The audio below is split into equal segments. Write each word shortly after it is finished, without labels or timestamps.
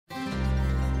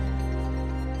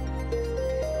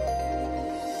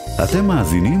אתם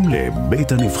מאזינים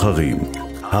לבית הנבחרים,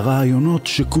 הרעיונות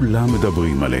שכולם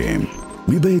מדברים עליהם,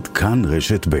 מבית כאן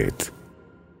רשת בית.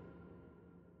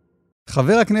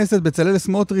 חבר הכנסת בצלאל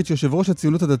סמוטריץ', יושב ראש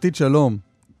הציונות הדתית, שלום.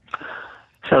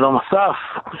 שלום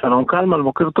אסף, שלום קלמן,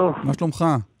 בוקר טוב. מה שלומך?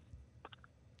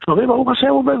 שלומי, ברוך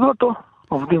השם ובעזרתו.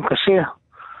 עובדים קשה,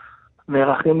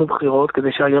 נערכים לבחירות כדי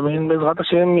שהימין בעזרת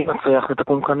השם ינצח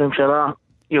ותקום כאן ממשלה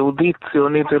יהודית,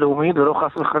 ציונית ולאומית, ולא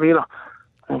חס וחלילה.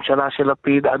 הממשלה של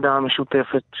לפיד, אדם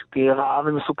משותפת, שתהיה רעה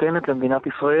ומסוכנת למדינת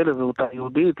ישראל, לזהותה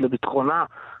יהודית, לביטחונה,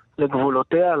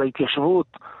 לגבולותיה, להתיישבות,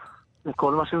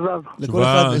 לכל מה שזז.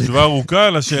 תשובה ארוכה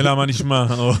לשאלה מה נשמע.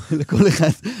 לכל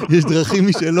אחד יש דרכים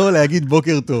משלו להגיד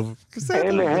בוקר טוב.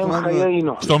 אלה הם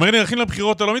חיינו. כשאתה אומר נערכים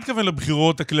לבחירות, אתה לא מתכוון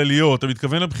לבחירות הכלליות, אתה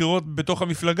מתכוון לבחירות בתוך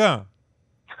המפלגה.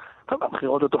 טוב,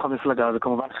 הבחירות בתוך המפלגה זה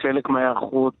כמובן חלק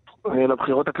מההיערכות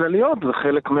לבחירות הכלליות, זה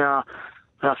חלק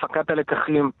מהפקת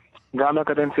הלקחים גם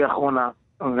מהקדנציה האחרונה.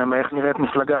 גם איך נראית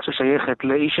מפלגה ששייכת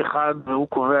לאיש אחד והוא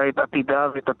קובע את עתידה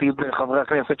ואת עתיד חברי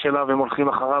הכנסת שלה והם הולכים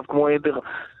אחריו כמו עדר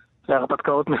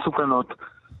להרפתקאות מסוכנות.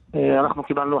 אנחנו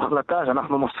קיבלנו החלטה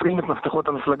שאנחנו מוסרים את מפתחות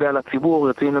המפלגה לציבור,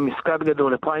 יוצאים למפקד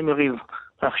גדול, לפריימריז,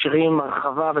 מאפשרים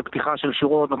הרחבה ופתיחה של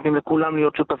שורות, נותנים לכולם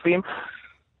להיות שותפים.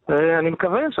 אני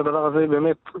מקווה שהדבר הזה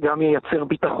באמת גם ייצר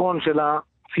ביטחון של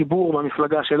הציבור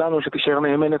במפלגה שלנו, שתישאר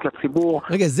נאמנת לציבור.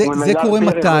 רגע, זה קורה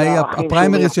מתי?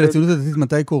 הפריימריז של הציונות הדתית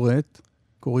מתי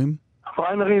קוראים?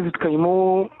 הפריימריז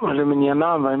התקיימו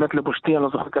למניינם, והאמת לבושתי, אני לא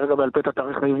זוכר כרגע בעל פה את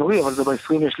התאריך העברי, אבל זה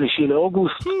ב-23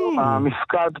 לאוגוסט.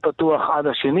 המפקד פתוח עד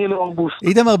ה2 לאוגוסט.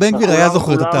 איתמר בן גביר היה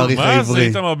זוכר את התאריך העברי. מה זה?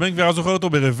 איתמר בן גביר היה זוכר אותו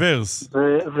ברוורס.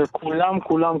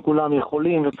 וכולם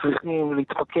יכולים וצריכים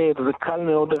להתפקד, זה קל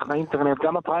מאוד דרך האינטרנט.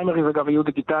 גם הפריימריז אגב יהיו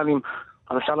דיגיטליים,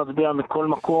 אבל אפשר להצביע מכל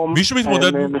מקום. מישהו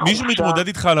מתמודד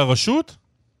איתך על הרשות?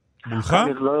 מולך?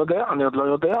 אני עוד לא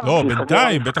יודע. לא,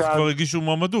 בינתיים, בטח כבר הגישו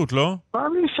מועמדות, לא?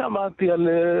 אני שמעתי על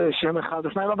שם אחד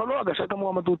או שניים, אבל לא, הגשת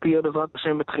המועמדות תהיה בעזרת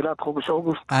השם בתחילת חודש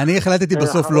אוגוסט. אני החלטתי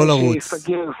בסוף לא לרוץ.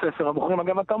 שיסגר ספר הבוחרים,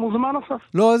 גם אתה מוזמן אסף.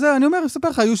 לא, זה, אני אומר, אספר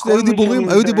לך, היו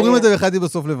דיבורים על זה והחלטתי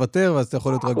בסוף לוותר, ואז אתה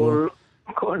יכול להיות רגוע.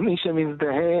 כל מי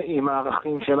שמזדהה עם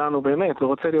הערכים שלנו באמת,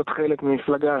 ורוצה להיות חלק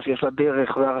ממפלגה שיש לה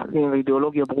דרך וערכים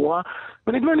ואידיאולוגיה ברורה,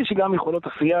 ונדמה לי שגם יכולות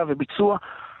עשייה וביצוע,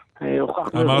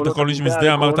 אמרת כל מי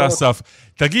שמזדהה, אמרת אסף.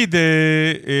 תגיד,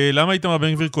 למה איתמר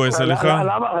בן גביר כועס עליך?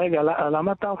 רגע,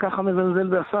 למה אתה ככה מזלזל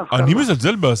באסף? אני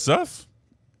מזלזל באסף?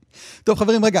 טוב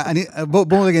חברים, רגע,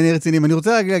 בואו רגע נהיה רציניים. אני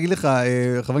רוצה להגיד לך,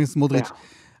 חבר הכנסת סמוטריץ',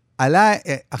 עלה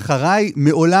אחריי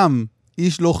מעולם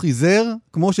איש לא חיזר,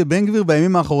 כמו שבן גביר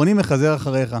בימים האחרונים מחזר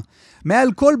אחריך. מעל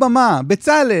כל במה,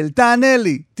 בצלאל, תענה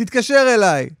לי, תתקשר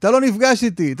אליי, אתה לא נפגש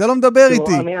איתי, אתה לא מדבר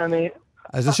איתי.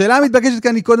 אז השאלה המתבקשת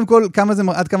כאן היא קודם כל,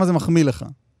 עד כמה זה מחמיא לך.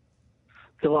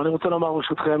 תראו, אני רוצה לומר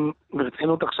ברשותכם,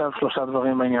 ברצינות עכשיו 3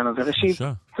 דברים בעניין הזה. ראשית,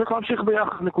 צריך להמשיך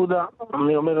ביחד, נקודה.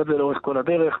 אני אומר את זה לאורך כל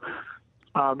הדרך.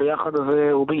 הביחד הזה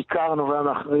הוא בעיקר נובע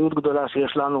מאחריות גדולה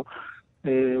שיש לנו,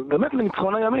 באמת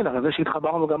לניצחון הימין, הרי זה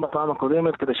שהתחברנו גם בפעם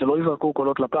הקודמת, כדי שלא יזרקו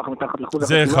קולות לפח מתחת לחוד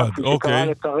החתימה. זה אחד, אוקיי. שקרה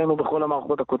לצערנו בכל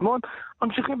המערכות הקודמות,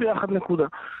 ממשיכים ביחד, נקודה.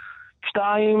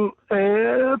 2,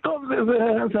 טוב,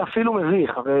 זה אפילו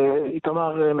מביך, הרי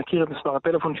איתמר מכיר את מספר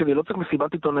הטלפון שלי, לא צריך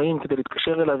מסיבת עיתונאים כדי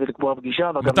להתקשר אליי ולקבוע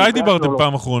פגישה. מתי דיברתם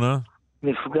פעם אחרונה?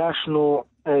 נפגשנו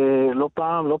לא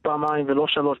פעם, לא פעמיים ולא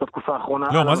 3 בתקופה האחרונה.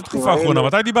 לא, מה זה תקופה האחרונה?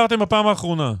 מתי דיברתם בפעם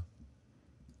האחרונה?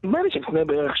 נדמה לי שלפני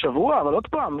בערך שבוע, אבל עוד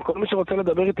פעם, כל מי שרוצה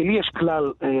לדבר איתי, לי יש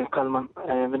כלל, קלמן,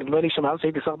 ונדמה לי שמאז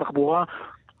שהייתי שר תחבורה,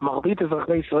 מרבית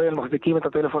אזרחי ישראל מחזיקים את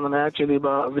הטלפון הנייד שלי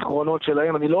בזיכרונות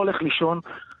שלהם, אני לא הולך לישון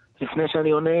לפני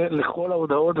שאני עונה לכל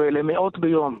ההודעות, ואלה מאות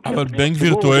ביום. אבל בן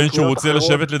גביר טוען שהוא רוצה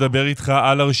לשבת לדבר איתך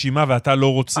על הרשימה, ואתה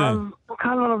לא רוצה. אז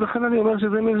קלמן, אז לכן אני אומר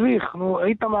שזה מביך.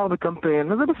 איתמר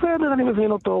בקמפיין, וזה בסדר, אני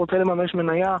מבין אותו, רוצה לממש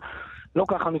מניה, לא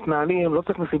ככה מתנהלים, לא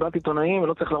צריך מסיבת עיתונאים,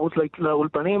 לא צריך לרוץ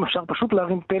לאולפנים, אפשר פשוט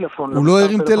להרים טלפון. הוא לא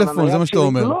הרים טלפון, זה מה שאתה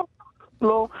אומר.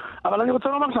 לא, אבל אני רוצה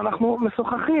לומר שאנחנו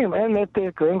משוחחים, אין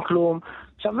נתק, אין כלום.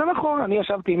 עכשיו זה נכון, אני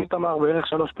ישבתי עם איתמר בערך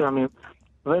 3 פעמים.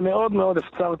 ומאוד מאוד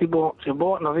הפצרתי בו,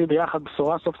 שבו נביא ביחד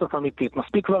בשורה סוף סוף אמיתית.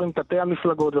 מספיק כבר עם תתי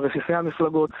המפלגות ורסיסי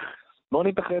המפלגות. בואו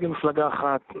נתאחד למפלגה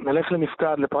אחת, נלך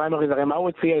למפקד, לפריימריז, הרי מה הוא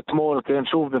הציע אתמול, כן,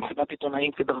 שוב, במסיבת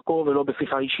עיתונאים כדרכו ולא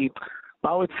בשיחה אישית. מה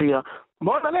הוא הציע?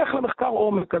 בואו נלך למחקר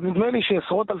עומק, אז נדמה לי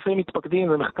שעשרות אלפי מתפקדים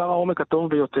זה מחקר העומק הטוב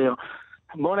ביותר.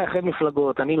 בואו נאחד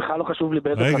מפלגות, אני בכלל לא חשוב לי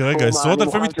באיזה פלטפורמה. רגע, עשרות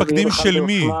אלפי מתפקדים של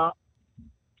מי?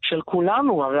 של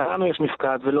כולנו, הרי לנו יש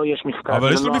מפקד ולא יש מפקד.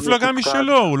 אבל יש לו מפלגה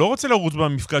משלו, הוא לא רוצה לרוץ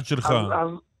במפקד שלך. אז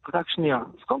רק שנייה.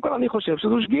 אז קודם כל אני חושב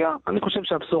שזו שגיאה. אני חושב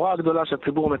שהבשורה הגדולה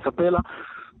שהציבור מצפה לה,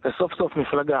 וסוף סוף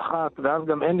מפלגה אחת, ואז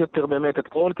גם אין יותר באמת את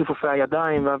כל כיפופי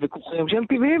הידיים והוויכוחים שהם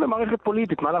טבעיים במערכת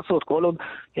פוליטית, מה לעשות? כל עוד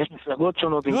יש מפלגות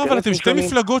שונות. לא, אבל אתם שתי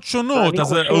מפלגות שונות,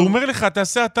 אז הוא אומר לך,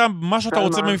 תעשה אתה מה שאתה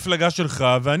רוצה במפלגה שלך,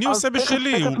 ואני עושה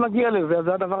בשלי. תכף נגיע לזה,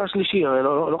 זה הדבר השלישי,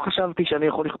 לא חשבתי שאני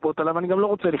יכול לכפות עליו, אני גם לא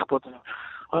רוצה לכפות עליו.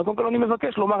 אבל קודם כל אני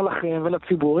מבקש לומר לכם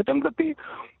ולציבור את עמדתי.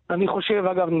 אני חושב,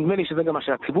 אגב, נדמה לי שזה גם מה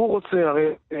שהציבור רוצה, הרי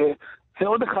זה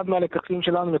עוד אחד מהלקחים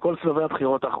שלנו מכל סבבי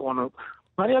הבחירות האחרונות.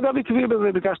 ואני אגב עקבי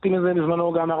בזה, ביקשתי מזה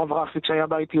בזמנו גם מהרב רפי כשהיה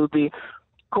בית יהודי,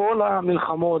 כל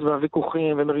המלחמות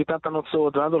והוויכוחים ומריטת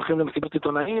הנוצות, ואז הולכים למסיבת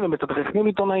עיתונאים ומתדרכים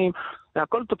עיתונאים, זה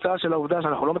הכל תוצאה של העובדה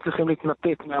שאנחנו לא מצליחים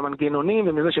להתנתק מהמנגנונים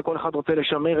ומזה שכל אחד רוצה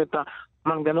לשמר את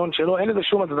המנגנון שלו. אין לזה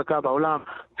שום הצדקה בעולם.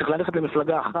 צריך ללכת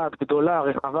למפלגה אחת, גדולה,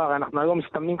 רחבה, אנחנו היום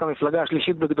מסתמנים כמפלגה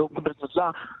השלישית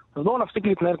בגדולה, אז בואו נפסיק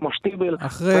להתנהל כמו שטיבל.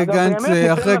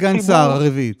 אחרי גנץ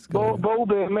הרביעית.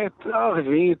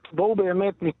 בואו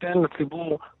באמת ניתן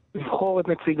לציבור לבחור את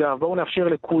נציגיו, בואו נאפשר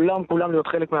לכולם להיות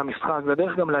חלק מהמשחק, זה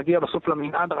דרך גם להגיע בסוף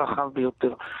למנעד הרחב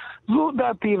ביותר. זו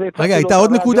דעתי. רגע, הייתה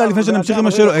עוד נקודה לפני שנמשיך עם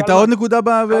השאלות, הייתה עוד נקודה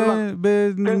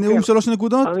בנאום 3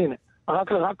 נקודות? אז הנה,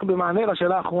 רק במענה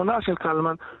לשאלה האחרונה של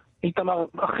קלמן, איתמר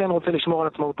אכן רוצה לשמור על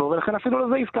עצמאותו, ולכן אפילו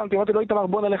לזה הסכמתי, אמרתי לו, איתמר,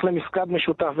 בוא נלך למפקד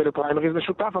משותף ולפריימריז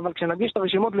משותף, אבל כשנגיש את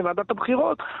הרשימות לוועדת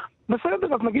הבחירות,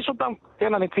 בסדר, אז נגיש אותם,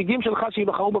 כן, הנציגים שלך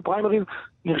שיבחרו בפריימריז,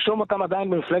 נרשום אותם עדיין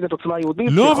במפלגת עוצמה יהודית.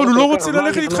 לא, אבל הוא לא רוצה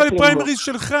ללכת איתך לפריימריז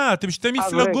שלך, אתם שתי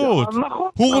מפלגות.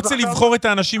 הוא רוצה לבחור את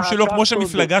האנשים שלו כמו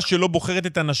שהמפלגה שלו בוחרת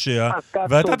את אנשיה,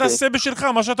 ואתה תעשה בשלך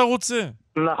מה שאתה רוצה.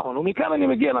 נכון, ומכאן אני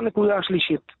מגיע לנקודה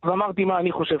השלישית, ואמרתי מה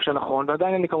אני חושב שנכון,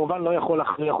 ועדיין אני כמובן לא יכול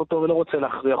להכריח אותו ולא רוצה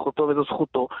להכריח אותו, וזו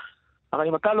זכותו. אבל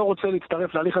אם אתה לא רוצה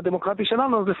להצטרף להליך הדמוקרטי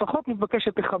שלנו, אז לפחות מתבקש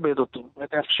שתכבד אותו,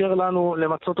 ותאפשר לנו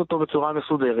למצות אותו בצורה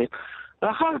מסודרת.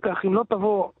 ואחר כך, אם לא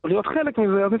תבוא להיות חלק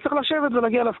מזה, אז נצטרך לשבת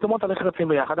ולהגיע להסכמות על איך רצים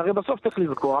ביחד. הרי בסוף צריך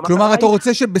לזכור. כלומר, אתה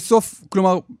רוצה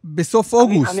בסוף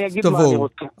אוגוסט תבואו.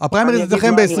 הפריימריז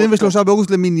אצלכם ב-23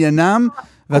 באוגוסט למניינם,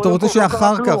 ואתה רוצה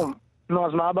שאחר כך... לא,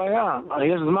 אז מה הבעיה?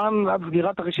 יש זמן עד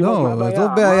סגירת הרשימות, מה הבעיה? לא,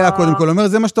 זאת בעיה קודם כל. אומר,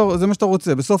 זה מה שאתה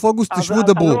רוצה. בסוף אוגוסט תשבו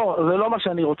דברו. לא, זה לא מה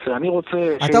שאני רוצה. אני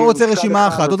רוצה... אתה רוצה רשימה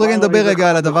אחת. עוד רגע נדבר רגע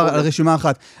על רשימה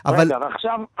אחת. רגע,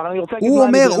 ועכשיו, אני רוצה להגיד...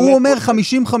 הוא אומר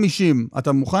 50-50.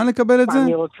 אתה מוכן לקבל את זה?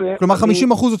 אני רוצה... כלומר, 50%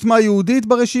 עוצמה יהודית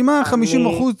ברשימה, 50%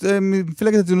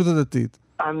 מפלגת הציונות הדתית.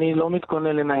 אני לא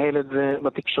מתכונן לנהל את זה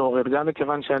בתקשורת, גם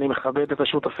מכיוון שאני מכבד את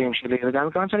השותפים שלי, וגם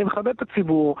מכיוון שאני מכבד את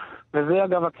הציבור, וזה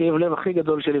אגב הכאב לב הכי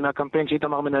גדול שלי מהקמפיין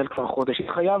שאיתמר מנהל כבר חודש.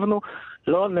 התחייבנו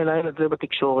לא לנהל את זה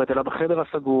בתקשורת, אלא בחדר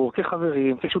הסגור,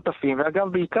 כחברים, כשותפים, ואגב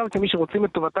בעיקר כמי שרוצים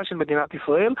את טובתה של מדינת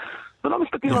ישראל, ולא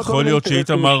מסתכלים... יכול להיות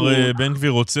שאיתמר בן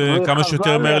גביר רוצה כמה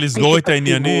שיותר מהר לסגור את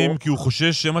העניינים, כי הוא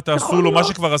חושש שמה תעשו לו מה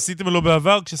שכבר עשיתם לו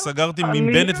בעבר, כשסגרתם עם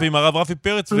בנט ועם הרב רפי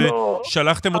פרץ,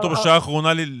 ושלחתם אותו בשעה האחרונה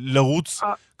לרוץ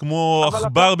כמו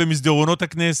אכבר במסדרונות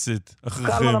הכנסת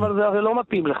אחריכם. אבל זה הרי לא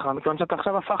מתאים לך, מכיוון שאתה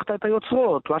עכשיו הפכת את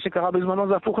היוצרות. מה שקרה בזמנו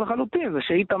זה הפוך לחלוטין, זה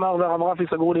שאיתמר והרב רפי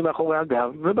סגרו לי מאחורי הגב,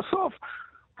 ובסוף,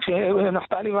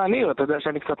 כשנפתלי ואני, אתה יודע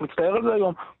שאני קצת מצטער על זה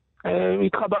היום,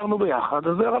 התחברנו ביחד,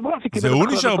 אז הרב רפי זה הוא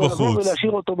נשאר בחוץ.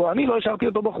 אני לא השארתי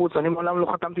אותו בחוץ, אני מעולם לא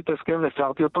חתמתי את ההסכם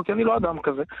והשארתי אותו, כי אני לא אדם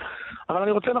כזה. אבל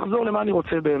אני רוצה לחזור למה אני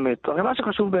רוצה באמת. הרי מה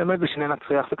שחשוב באמת זה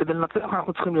שננצח, וכדי לנצח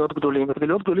אנחנו צריכים להיות גדולים, וכדי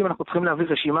להיות גדולים אנחנו צריכים להביא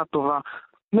רשימה טובה,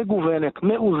 מגוונת,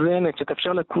 מאוזנת,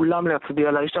 שתאפשר לכולם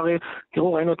להצביע לה. יש הרי,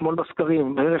 תראו, ראינו אתמול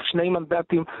בסקרים, בערך 2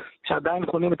 מנדטים שעדיין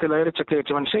קונים אצל איילת שקד,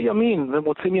 שהם אנשי ימין, והם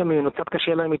רוצים ימין, וקצת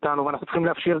קשה להם איתנו, ואנחנו צריכים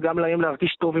לאפשר גם להם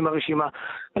להרגיש טוב עם הרשימה.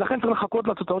 ולכן צריך לחכות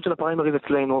לתוצאות של הפריימריז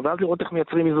אצלנו, ואז לראות איך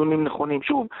מייצרים איזונים נכונים.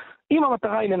 שוב, אם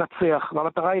המטרה היא לנצח,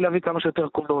 והמטרה היא להביא כמה שיותר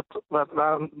קולות,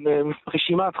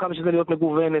 והרשימה צריכה בשביל זה להיות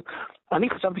מגוונת, אני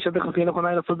חשבתי שהדרך הכי נכונה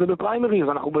היא לעשות את זה בפריימריז,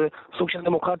 אנחנו בסוג של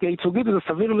דמוקרטיה ייצוגית, וזה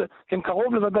סביר, כן,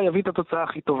 קרוב לוודאי יביא את התוצאה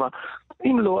הכי טובה.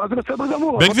 אם לא, אז זה בסדר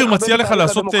גמור. בן גביר מציע לך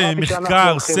לעשות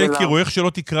מחקר, סקר, או איך שלא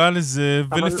תקרא לזה,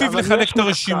 ולפיו לחלק את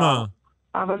הרשימה.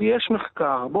 אבל יש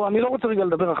מחקר. בוא, אני לא רוצה רגע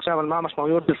לדבר עכשיו על מה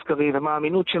המשמעויות של סקרים, ומה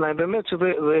האמינות שלהם, באמת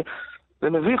שזה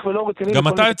מביך ולא רציני. גם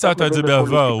אתה הצעת את זה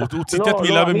בעבר, הוא ציטט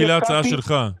מילה במילה הצעה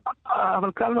שלך.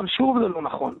 אבל קלמן, שוב זה לא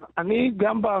נכון. אני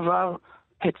גם בעבר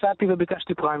הצעתי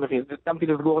וביקשתי פריימריז, הסכמתי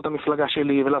לסגור את המפלגה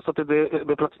שלי ולעשות את זה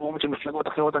בפלטפורמות של מפלגות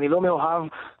אחרות. אני לא מאוהב,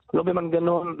 לא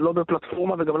במנגנון, לא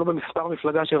בפלטפורמה וגם לא במספר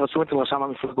מפלגה שרשום אצל רשם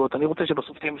המפלגות. אני רוצה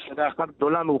שבסוף תהיה מפלגה אחת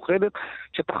גדולה, מאוחדת,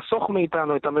 שתחסוך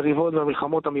מאיתנו את המריבות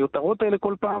והמלחמות המיותרות האלה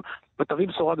כל פעם, ותביא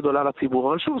בשורה גדולה לציבור.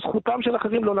 אבל שוב, זכותם של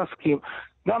אחרים לא להסכים.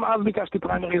 גם אז ביקשתי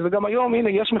פריימריז, וגם היום, הנה,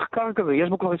 יש מחקר כזה, יש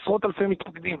בו כבר עשרות אלפי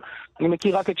מתפקדים. אני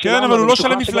מכיר רק את שלנו. כן, אבל הוא לא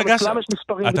שלם מפלגה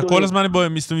אתה כל הזמן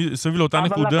מסביב לאותה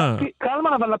נקודה.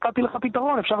 קלמן, אבל נתתי לך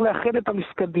פתרון. אפשר לאחד את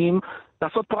המפקדים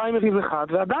לעשות פריימריז אחד,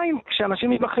 ועדיין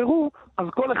כשאנשים ייבחרו, אז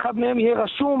כל אחד מהם יהיה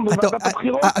רשום בוועדת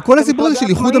הבחירות. כל הסיפור הזה של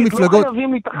איחוד המפלגות,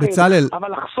 בצלאל.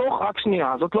 אבל לחסוך, רק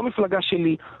שנייה, זאת לא מפלגה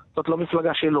שלי, זאת לא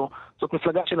מפלגה שלו, זאת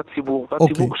מפלגה של הציבור,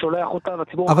 והציבור שולח אותה,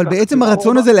 והציבור... אבל בעצם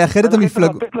הרצון הזה לאחד את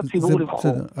המפלגות...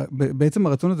 בעצם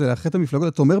הרצון הזה לאחד את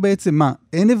המפלגות, אתה אומר בעצם מה?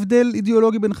 אין הבדל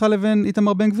אידיאולוגי בינך לבין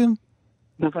איתמר בן גביר?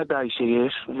 בוודאי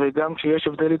שיש, וגם כשיש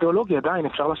הבדל אידיאולוגי, עדיין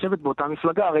אפשר לשבת באותה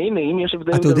מפלגה. הרי הנה, אם יש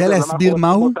הבדל... אתה יודע להסביר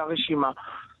מהו?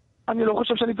 אני לא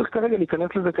חושב שאני צריך כרגע להיכנס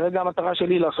לזה. כרגע המטרה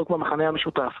שלי לעסוק במחנה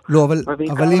המשותף. לא, אבל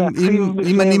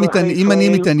אם אני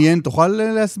מתעניין, תוכל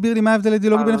להסביר לי מה ההבדל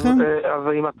האידיאולוגי ביניכם?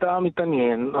 אז אם אתה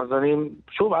מתעניין, אז אני...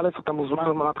 שוב, א', אתה מוזמן,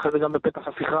 אמרתי לך גם בפתח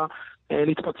השיחה,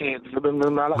 להתפקד.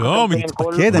 לא,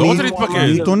 מתפקד,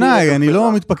 אני עיתונאי, אני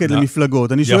לא מתפקד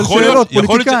למפלגות. אני שואל שאלות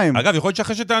פוליטיקאים. אגב, יכול להיות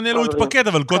שאחרי שתענה לו יתפקד,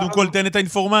 אבל קודם כל תן את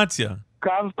האינפורמציה. קו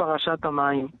פרשת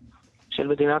המים של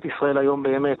מדינת ישראל היום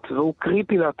באמת, והוא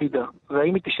קריטי לעתידה.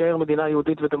 והאם היא תישאר מדינה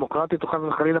יהודית ודמוקרטית, תוכל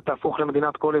וחלילה תהפוך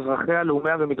למדינת כל אזרחיה,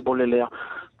 לאומיה ומתבולליה.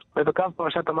 ובקו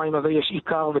פרשת המים הזה יש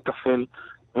עיקר וטפל.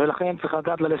 ולכן צריך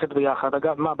לדעת ללכת ביחד.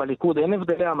 אגב, מה, בליכוד אין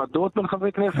הבדלי עמדות בין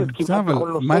חברי כנסת?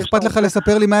 מה אכפת לך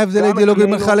לספר לי מה ההבדל האידיאולוגי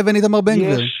בינך לבין איתמר בן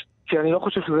גביר? כי אני לא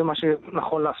חושב שזה מה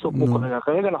שנכון לעסוק בו כרגע.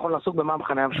 כרגע נכון לעסוק במה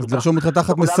המחנה המשותף. אז לרשום אותך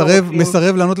תחת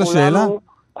מסרב לענות לשאלה?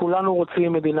 כולנו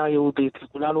רוצים מדינה יהודית,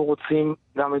 וכולנו רוצים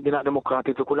גם מדינה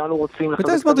דמוקרטית, וכולנו רוצים...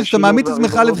 אתה הסמרת שאתה מעמיד את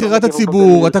עצמך לבחירת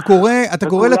הציבור,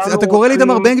 אתה קורא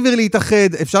לאיתמר בן גביר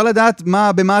להתאחד, אפשר לדעת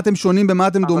במה אתם שונים, במה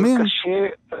אתם דומים? אבל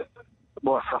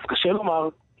קשה, קשה לומר,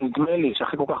 נדמה לי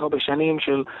שאחרי כל כך הרבה שנים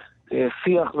של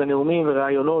שיח ונאומים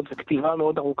ורעיונות וכתיבה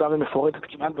מאוד ארוכה ומפורטת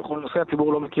כמעט בכל נושא,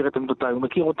 הציבור לא מכיר את עמדותיי, הוא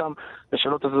מכיר אותם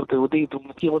בשאלות הזהות היהודית, הוא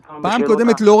מכיר אותם פעם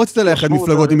קודמת לא רצית לאחד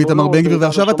מפלגות עם איתמר בן גביר,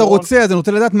 ועכשיו אתה רוצה, אז אני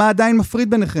רוצה לדעת מה עדיין מפריד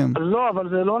ביניכם. לא, אבל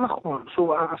זה לא נכון.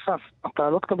 שוב, אסף, אתה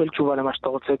לא תקבל תשובה למה שאתה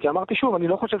רוצה, כי אמרתי שוב, אני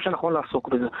לא חושב שנכון לעסוק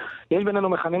בזה. יש בינינו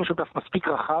מכנה משותף מספיק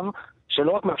רחב,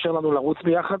 שלא רק מאפשר לנו לרוץ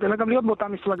ביחד, אלא גם להיות באותה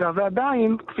מפלגה.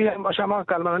 ועדיין, כפי מה שאמר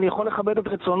קלמן, אני יכול לכבד את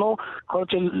רצונו, יכול להיות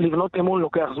שלבנות אמון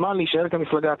לוקח זמן, להישאר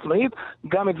כמפלגה עצמאית.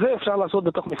 גם את זה אפשר לעשות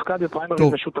בתוך מפקד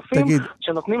פריימריז משותפים,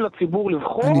 שנותנים לציבור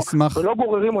לבחור, ולא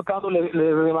גוררים אותנו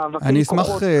למאבקים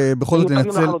כוחות. בכל זאת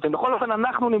לנצל... בכל אופן,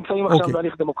 אנחנו נמצאים עכשיו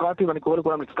בהליך דמוקרטי, ואני קורא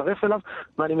לכולם להצטרף אליו,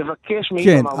 ואני מבקש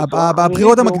כן,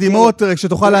 הבחירות המקדימות,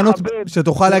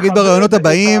 כשתוכל להגיד ברעיונות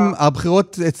הבאים,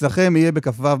 הבחירות אצלכם יהיה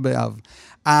בכ"ו באב.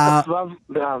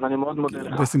 אני מאוד מודה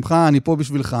לך. בשמחה, אני פה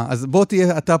בשבילך. אז בוא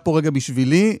תהיה אתה פה רגע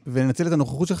בשבילי, וננצל את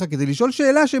הנוכחות שלך כדי לשאול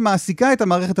שאלה שמעסיקה את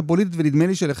המערכת הפוליטית, ונדמה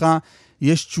לי שלך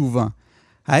יש תשובה.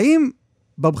 האם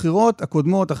בבחירות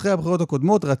הקודמות, אחרי הבחירות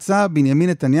הקודמות, רצה בנימין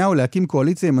נתניהו להקים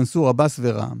קואליציה עם מנסור עבאס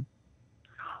ורע"מ?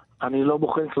 אני לא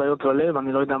בוחן כליות ולב,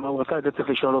 אני לא יודע מה הוא רצה, את זה צריך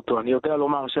לשאול אותו. אני יודע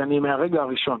לומר שאני מהרגע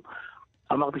הראשון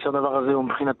אמרתי שהדבר הזה הוא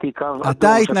מבחינתי קו...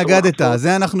 אתה התנגדת,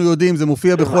 זה אנחנו יודעים, זה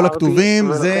מופיע בכל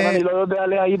הכתובים, זה... אני לא יודע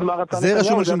להעיד מה רצה נתניהו, זה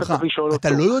רשום על שמך. אתה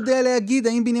לא יודע להגיד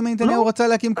האם בנימין נתניהו רצה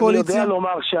להקים קואליציה? אני יודע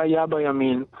לומר שהיה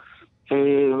בימין,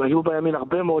 היו בימין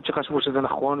הרבה מאוד שחשבו שזה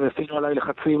נכון, והפעילו עליי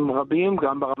לחצים רבים,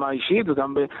 גם ברמה האישית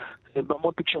וגם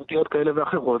במות תקשורתיות כאלה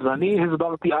ואחרות, ואני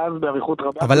הסברתי אז בעריכות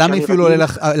רבה... אבל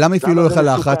למה הפעילו לך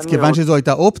לחץ? כיוון שזו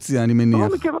הייתה אופציה, אני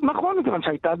מניח. נכון, מכיוון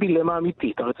שהייתה דילמה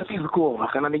אמיתית, הרי צריך לזכור,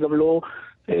 לכן אני גם לא...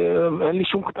 אין לי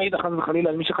שום קטעית אחת וחלילה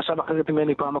על מי שחשב אחרת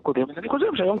ממני פעם הקודמת. אני חושב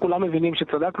שהיום כולם מבינים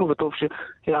שצדקנו וטוב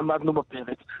שעמדנו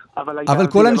בפרץ. אבל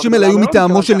כל האנשים האלה היו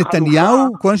מטעמו של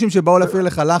נתניהו? כל האנשים שבאו להפעיל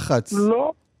לך לחץ?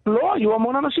 לא, היו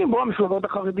המון אנשים, בו המפלגות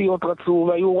החרדיות רצו,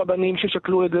 והיו רבנים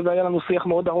ששקלו את זה, והיה לנו שיח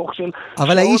מאוד ארוך של...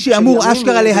 אבל האיש שאמור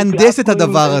אשכרה להנדס את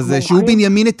הדבר הזה, שהוא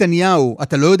בנימין נתניהו,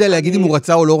 אתה לא יודע להגיד אם הוא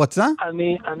רצה או לא רצה?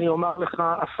 אני אומר לך,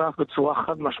 אסף, בצורה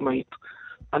חד משמעית.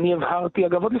 אני הבהרתי,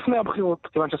 אגב, עוד לפני הבחירות,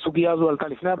 כיוון שהסוגיה הזו עלתה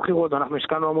לפני הבחירות, ואנחנו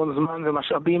השקענו המון זמן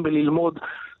ומשאבים בללמוד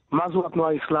מה זו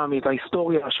התנועה האסלאמית,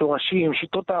 ההיסטוריה, השורשים,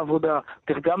 שיטות העבודה,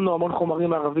 תרגמנו המון חומרים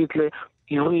מערבית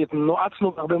לעברית,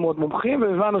 נועצנו בהרבה מאוד מומחים,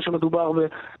 והבנו שמדובר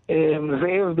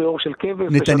בזאב באור של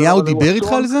כבש. נתניהו דיבר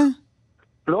איתך על זה?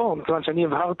 לא, מכיוון שאני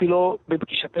הבהרתי לו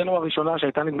בפגישתנו הראשונה,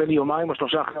 שהייתה נדמה לי יומיים או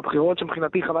שלושה אחרי הבחירות,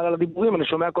 שמבחינתי חבל על הדיבורים, אני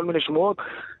שומע כל מיני שמועות,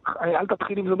 אל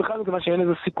תתחיל עם זה בכלל, מכיוון שאין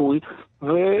איזה סיכוי.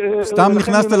 סתם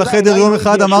נכנסת לחדר יום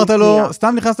אחד, אמרת לו,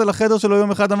 סתם נכנסת לחדר שלו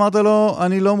יום אחד, אמרת לו,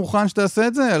 אני לא מוכן שתעשה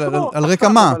את זה, על רקע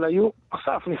מה? אבל היו,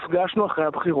 אסף, נפגשנו אחרי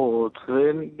הבחירות,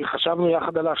 וחשבנו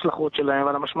יחד על ההשלכות שלהם,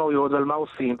 על המשמעויות ועל מה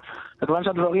עושים. מכיוון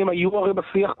שהדברים היו הרי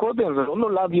בשיח קודם, זה לא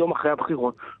נולד יום אחרי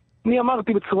הבחירות. אני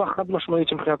אמרתי בצורה חד משמעית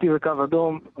שמבחינתי זה קו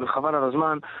אדום, וחבל על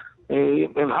הזמן.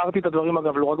 הבהרתי את הדברים,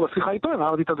 אגב, לא רק בשיחה איתו,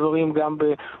 הבהרתי את הדברים גם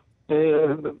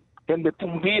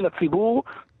בפומבי לציבור,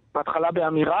 בהתחלה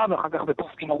באמירה, ואחר כך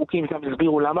בפוסטים ארוכים שגם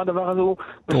הסבירו למה הדבר הזה הוא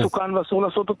מסוכן ואסור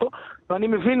לעשות אותו, ואני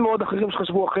מבין מאוד אחרים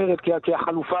שחשבו אחרת, כי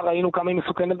החלופה ראינו כמה היא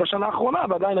מסוכנת בשנה האחרונה,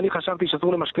 ועדיין אני חשבתי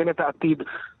שאסור למשכן את העתיד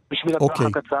בשביל הטווח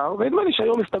הקצר, ונדמה לי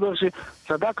שהיום מסתבר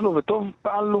שצדקנו וטוב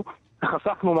פעלנו,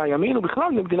 וחסכנו מהימין,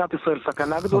 ובכלל במדינת ישראל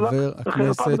סכנה גדולה. חבר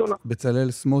הכנסת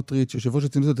בצלאל סמוטריץ', יושב ראש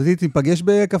הציונות הדתית, ניפגש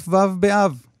בכ"ו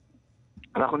באב.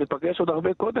 אנחנו ניפגש עוד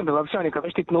הרבה קודם, ובאמת שאני מקווה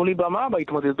שתיתנו לי במה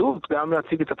בהתמודדות, גם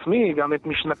להציג את עצמי, גם את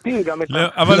משנתי, גם את...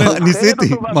 אבל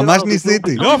ניסיתי, ממש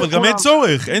ניסיתי. לא, אבל גם אין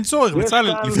צורך,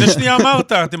 בצלאל, לפני שנייה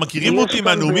אמרת, אתם מכירים אותי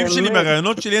מהנאומים שלי,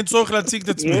 מהרעיונות שלי, אין צורך להציג את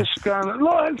עצמי. יש כאן,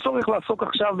 לא, אין צורך לעסוק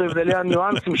עכשיו בהבדלי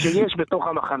הניואנסים שיש בתוך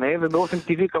המחנה, ובאופן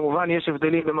טבעי כמובן יש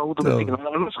הבדלים במהות ובסגנון,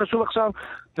 אבל מה שחשוב עכשיו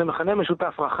זה מחנה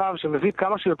משותף רחב, שמביא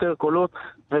כמה שיותר קולות,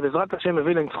 ובעזרת השם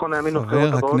מביא לניצחון הימין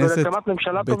בבחירות הבאות, ולהקמת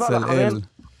ממשלה טובה לאחריהם.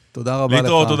 תודה רבה לך.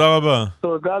 להתראות, תודה רבה.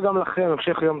 תודה גם לכם,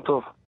 המשך יום טוב.